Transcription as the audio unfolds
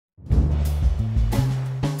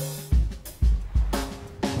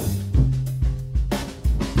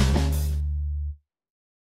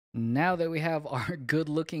Now that we have our good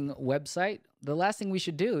looking website, the last thing we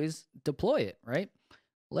should do is deploy it, right?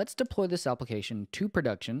 Let's deploy this application to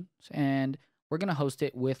production, and we're going to host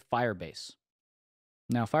it with Firebase.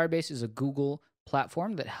 Now, Firebase is a Google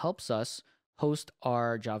platform that helps us host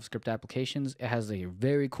our JavaScript applications. It has a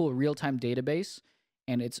very cool real-time database,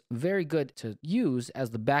 and it's very good to use as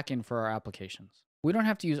the backend for our applications. We don't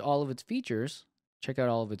have to use all of its features. Check out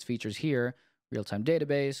all of its features here: real-time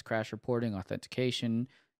database, crash reporting, authentication,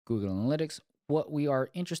 Google Analytics. What we are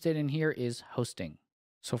interested in here is hosting.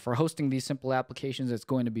 So for hosting these simple applications, it's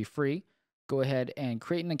going to be free. Go ahead and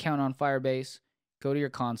create an account on Firebase. Go to your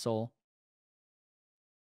console.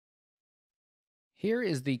 Here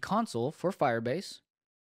is the console for Firebase.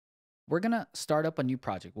 We're going to start up a new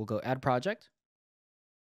project. We'll go add project.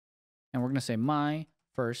 And we're going to say my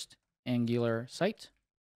first Angular site.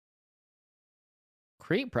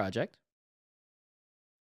 Create project.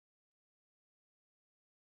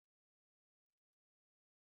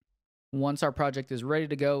 Once our project is ready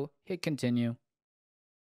to go, hit continue.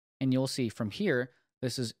 And you'll see from here,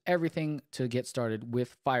 this is everything to get started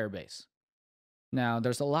with Firebase. Now,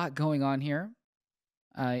 there's a lot going on here.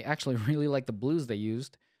 I actually really like the blues they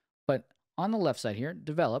used. But on the left side here,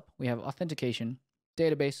 develop, we have authentication,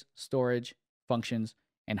 database, storage, functions,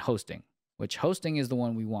 and hosting, which hosting is the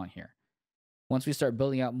one we want here. Once we start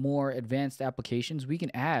building out more advanced applications, we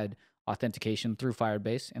can add authentication through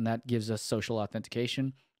Firebase, and that gives us social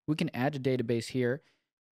authentication. We can add a database here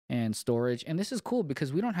and storage. And this is cool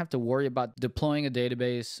because we don't have to worry about deploying a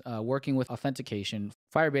database, working with authentication.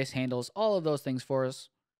 Firebase handles all of those things for us.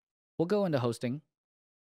 We'll go into hosting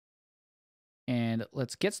and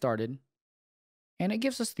let's get started. And it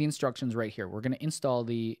gives us the instructions right here. We're going to install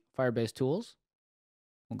the Firebase tools.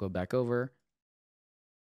 We'll go back over,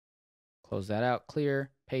 close that out, clear,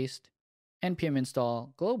 paste, npm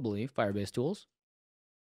install globally Firebase tools.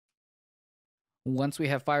 Once we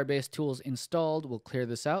have Firebase tools installed, we'll clear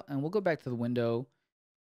this out and we'll go back to the window,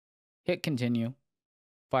 hit continue,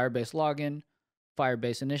 Firebase login,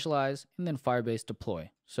 Firebase initialize, and then Firebase deploy.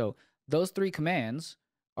 So those three commands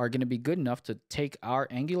are going to be good enough to take our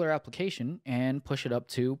Angular application and push it up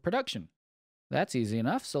to production. That's easy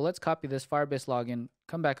enough. So let's copy this Firebase login,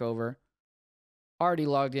 come back over. Already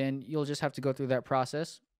logged in. You'll just have to go through that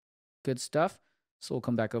process. Good stuff. So we'll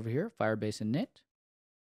come back over here, Firebase init.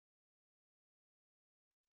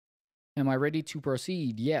 Am I ready to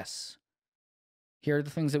proceed? Yes. Here are the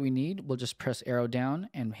things that we need. We'll just press arrow down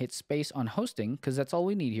and hit space on hosting because that's all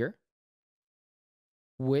we need here.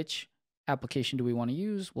 Which application do we want to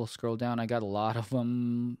use? We'll scroll down. I got a lot of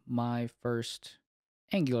them. My first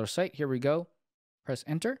Angular site. Here we go. Press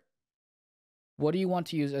enter. What do you want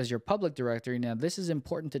to use as your public directory? Now, this is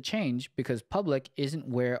important to change because public isn't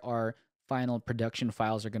where our final production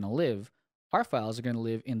files are going to live. Our files are going to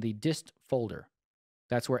live in the dist folder.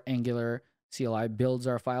 That's where Angular CLI builds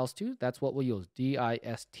our files to. That's what we'll use,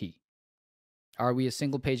 dist. Are we a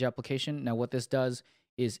single page application? Now, what this does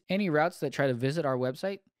is any routes that try to visit our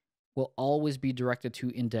website will always be directed to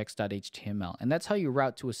index.html. And that's how you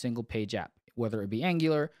route to a single page app, whether it be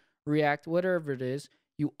Angular, React, whatever it is.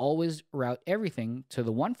 You always route everything to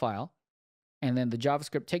the one file, and then the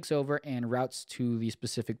JavaScript takes over and routes to the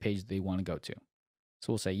specific page they want to go to.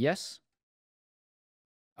 So we'll say yes.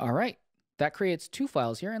 All right. That creates two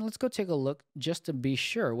files here, and let's go take a look just to be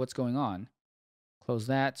sure what's going on. Close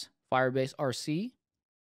that, Firebase RC,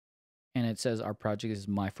 and it says our project is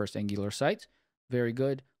my first Angular site. Very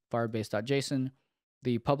good, firebase.json.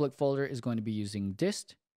 The public folder is going to be using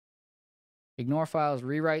dist. Ignore files,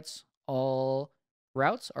 rewrites, all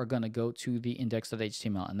routes are going to go to the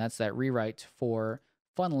index.html, and that's that rewrite for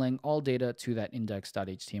funneling all data to that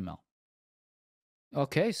index.html.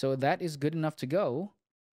 Okay, so that is good enough to go.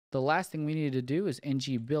 The last thing we need to do is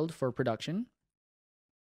ng build for production.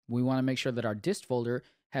 We want to make sure that our dist folder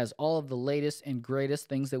has all of the latest and greatest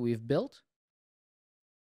things that we've built.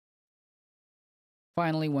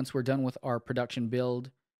 Finally, once we're done with our production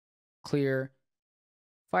build, clear,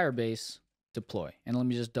 Firebase, deploy. And let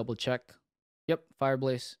me just double check. Yep,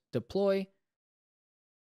 Firebase, deploy.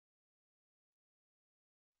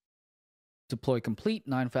 Deploy complete,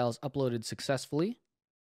 9 files uploaded successfully.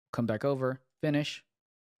 Come back over, finish.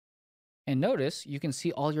 And notice you can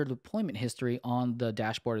see all your deployment history on the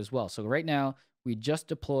dashboard as well. So right now, we just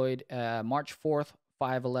deployed March 4th,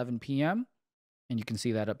 5:11 p.m. And you can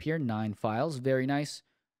see that up here, 9 files. Very nice.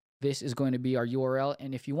 This is going to be our URL.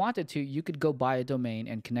 And if you wanted to, you could go buy a domain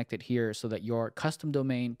and connect it here so that your custom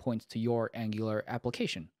domain points to your Angular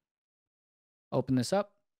application. Open this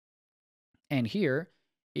up. And here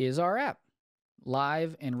is our app,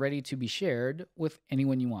 live and ready to be shared with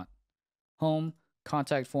anyone you want. Home,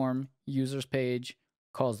 contact form, users page,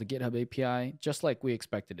 calls the GitHub API, just like we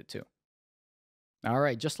expected it to. All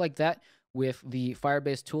right, just like that with the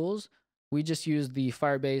Firebase tools, we just use the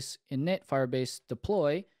Firebase init, Firebase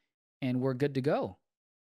deploy, and we're good to go.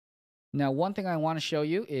 Now, one thing I want to show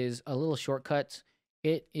you is a little shortcut.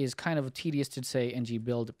 It is kind of tedious to say ng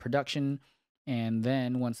build production, and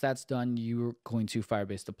then once that's done, you're going to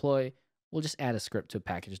Firebase deploy. We'll just add a script to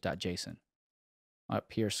package.json.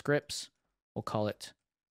 Up here, scripts, we'll call it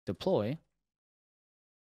deploy,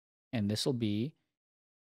 and this will be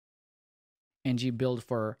ng build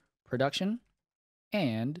for production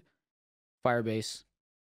and Firebase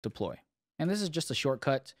deploy. And this is just a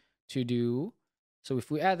shortcut to do. So if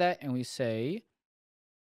we add that and we say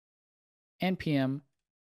npm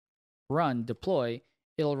run deploy,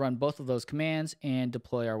 it'll run both of those commands and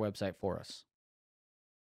deploy our website for us.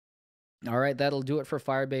 All right, that'll do it for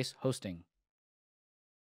Firebase hosting.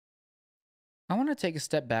 I want to take a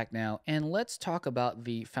step back now and let's talk about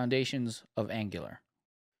the foundations of Angular.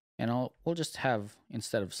 And we'll just have,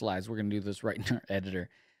 instead of slides, we're going to do this right in our editor.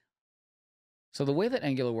 So the way that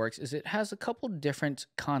Angular works is it has a couple different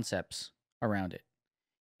concepts around it.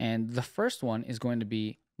 And the first one is going to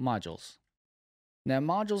be modules. Now,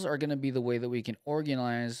 modules are going to be the way that we can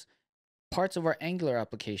organize parts of our Angular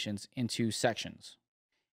applications into sections.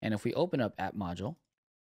 And if we open up app module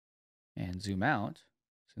and zoom out,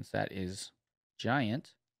 since that is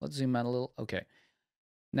giant, let's zoom out a little. Okay.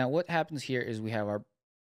 Now, what happens here is we have our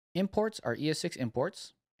imports, our ES6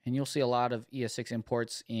 imports, and you'll see a lot of ES6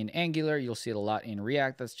 imports in Angular. You'll see it a lot in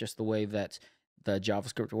React. That's just the way that the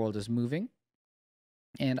JavaScript world is moving.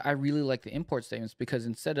 And I really like the import statements because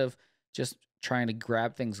instead of just trying to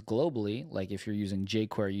grab things globally, like if you're using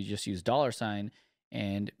jQuery, you just use $,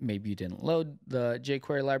 and maybe you didn't load the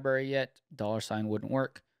jQuery library yet, $, wouldn't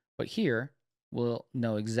work. But here, we'll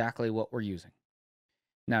know exactly what we're using.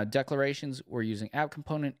 Now, declarations, we're using app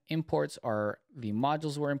component. Imports are the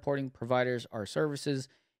modules we're importing. Providers are services.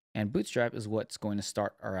 And Bootstrap is what's going to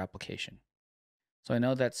start our application. So I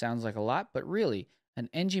know that sounds like a lot, but really, an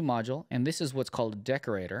ng module, and this is what's called a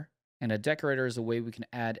decorator. And a decorator is a way we can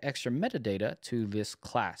add extra metadata to this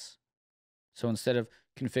class. So instead of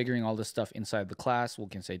configuring all this stuff inside the class, we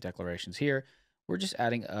can say declarations here. We're just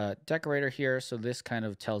adding a decorator here. So this kind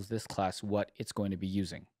of tells this class what it's going to be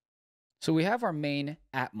using. So we have our main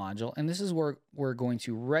app module, and this is where we're going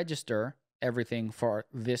to register everything for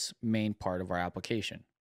this main part of our application.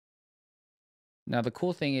 Now, the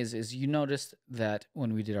cool thing is you noticed that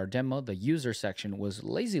when we did our demo, the user section was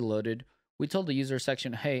lazy loaded. We told the user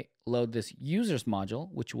section, hey, load this users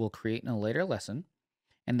module, which we'll create in a later lesson.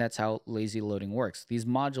 And that's how lazy loading works. These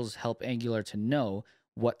modules help Angular to know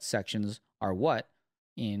what sections are what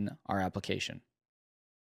in our application.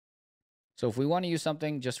 So if we want to use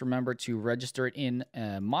something, just remember to register it in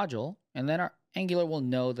a module, and then our Angular will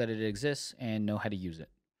know that it exists and know how to use it.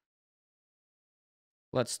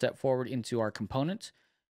 Let's step forward into our component,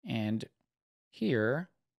 and here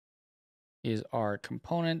is our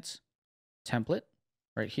component template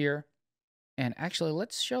right here. And actually,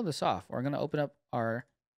 let's show this off. We're going to open up our,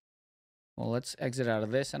 well, let's exit out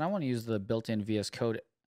of this, and I want to use the built-in VS Code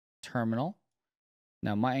terminal.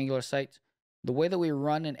 Now, my Angular site, the way that we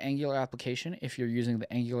run an Angular application, if you're using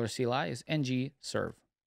the Angular CLI, is ng serve.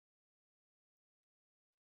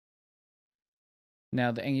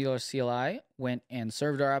 Now, the Angular CLI went and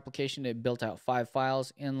served our application. It built out 5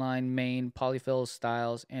 files: inline, main, polyfills,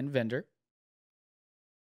 styles, and vendor.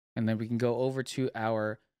 And then we can go over to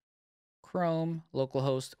our Chrome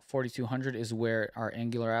localhost 4200 is where our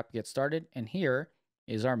Angular app gets started. And here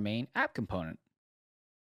is our main app component.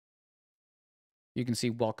 You can see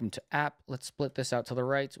welcome to app. Let's split this out to the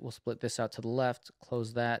right. We'll split this out to the left.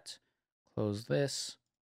 Close that. Close this.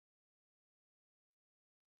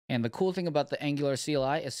 And the cool thing about the Angular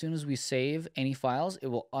CLI, as soon as we save any files, it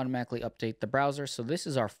will automatically update the browser. So this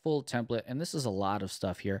is our full template, and this is a lot of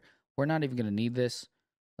stuff here. We're not even going to need this.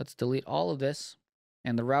 Let's delete all of this.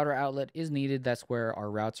 And the router outlet is needed. That's where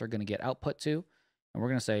our routes are going to get output to. And we're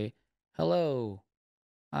going to say, hello,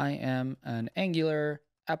 I am an Angular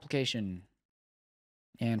application.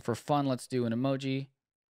 And for fun, let's do an emoji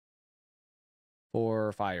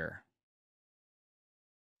for fire.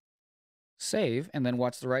 Save, and then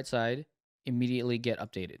watch the right side immediately get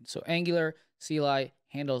updated. So Angular CLI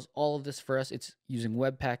handles all of this for us. It's using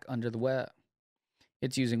Webpack under the web.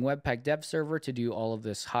 It's using Webpack Dev Server to do all of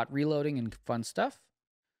this hot reloading and fun stuff.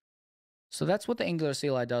 So that's what the Angular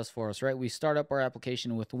CLI does for us, right? We start up our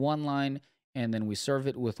application with one line, and then we serve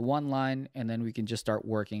it with one line, and then we can just start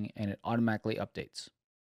working, and it automatically updates.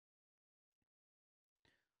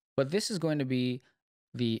 But this is going to be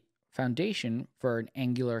the foundation for an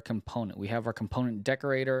Angular component. We have our component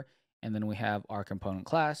decorator, and then we have our component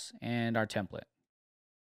class and our template.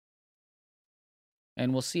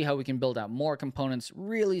 And we'll see how we can build out more components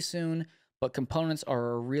really soon, but components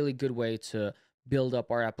are a really good way to build up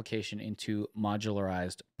our application into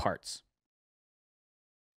modularized parts.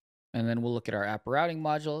 And then we'll look at our app routing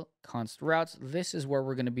module, const routes. This is where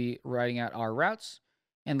we're going to be writing out our routes.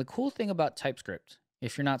 And the cool thing about TypeScript,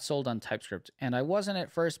 if you're not sold on TypeScript, and I wasn't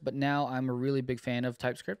at first, but now I'm a really big fan of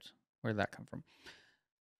TypeScript. Where did that come from?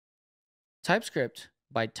 TypeScript,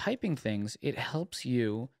 by typing things, it helps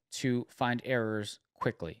you to find errors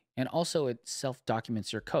quickly. And also it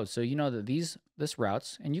self-documents your code. So you know that this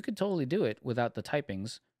routes, and you could totally do it without the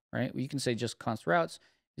typings, right? You can say just const routes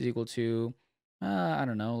is equal to, I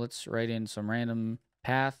don't know, let's write in some random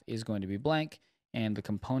path is going to be blank, and the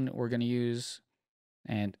component we're going to use.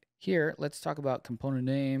 And here, let's talk about component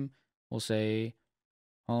name. We'll say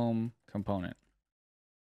home component.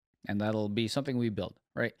 And that'll be something we build,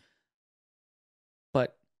 right?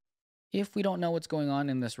 But if we don't know what's going on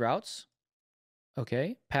in this routes,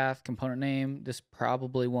 okay, path, component name, this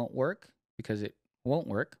probably won't work because it won't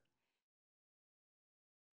work.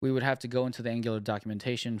 We would have to go into the Angular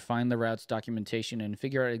documentation, find the routes documentation, and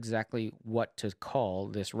figure out exactly what to call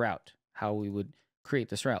this route, how we would create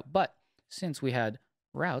this route. But since we had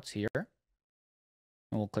routes here, and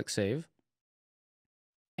we'll click save,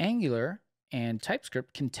 Angular and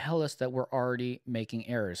TypeScript can tell us that we're already making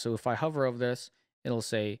errors. So if I hover over this, it'll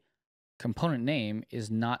say component name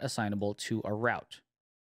is not assignable to a route.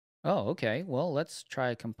 Oh, okay. Well, let's try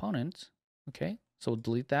a component. Okay, so we'll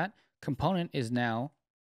delete that. Component is now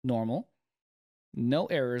normal. No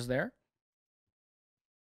errors there.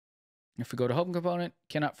 If we go to home component,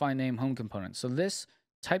 cannot find name home component. So this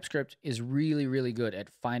TypeScript is really, really good at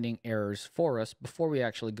finding errors for us before we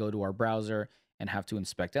actually go to our browser and have to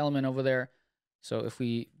inspect element over there. So if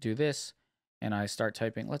we do this and I start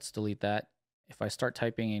typing, let's delete that. If I start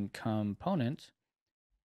typing in component,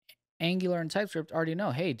 Angular and TypeScript already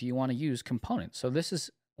know, hey, do you want to use component? So this is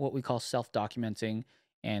what we call self-documenting,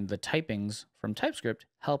 and the typings from TypeScript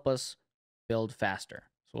help us build faster.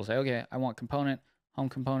 So we'll say, okay, I want component, home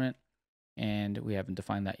component, and we haven't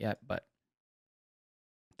defined that yet, but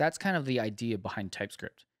that's kind of the idea behind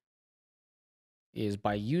TypeScript, is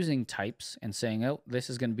by using types and saying, oh, this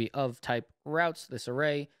is going to be of type routes, this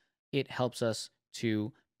array, it helps us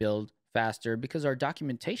to build faster because our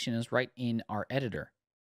documentation is right in our editor.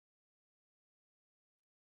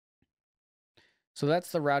 So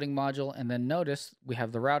that's the routing module. And then notice we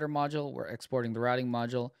have the router module. We're exporting the routing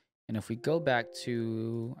module. And if we go back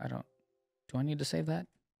to, do I need to save that?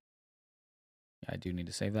 Yeah, I do need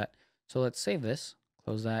to save that. So let's save this,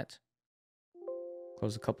 close that,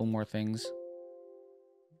 close a couple more things.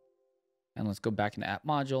 And let's go back into app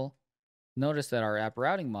module. Notice that our app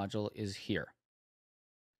routing module is here.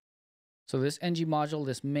 So this ng module,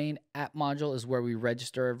 this main app module, is where we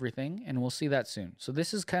register everything, and we'll see that soon. So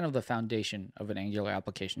this is kind of the foundation of an Angular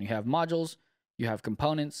application. You have modules, you have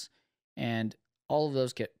components, and all of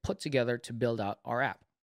those get put together to build out our app.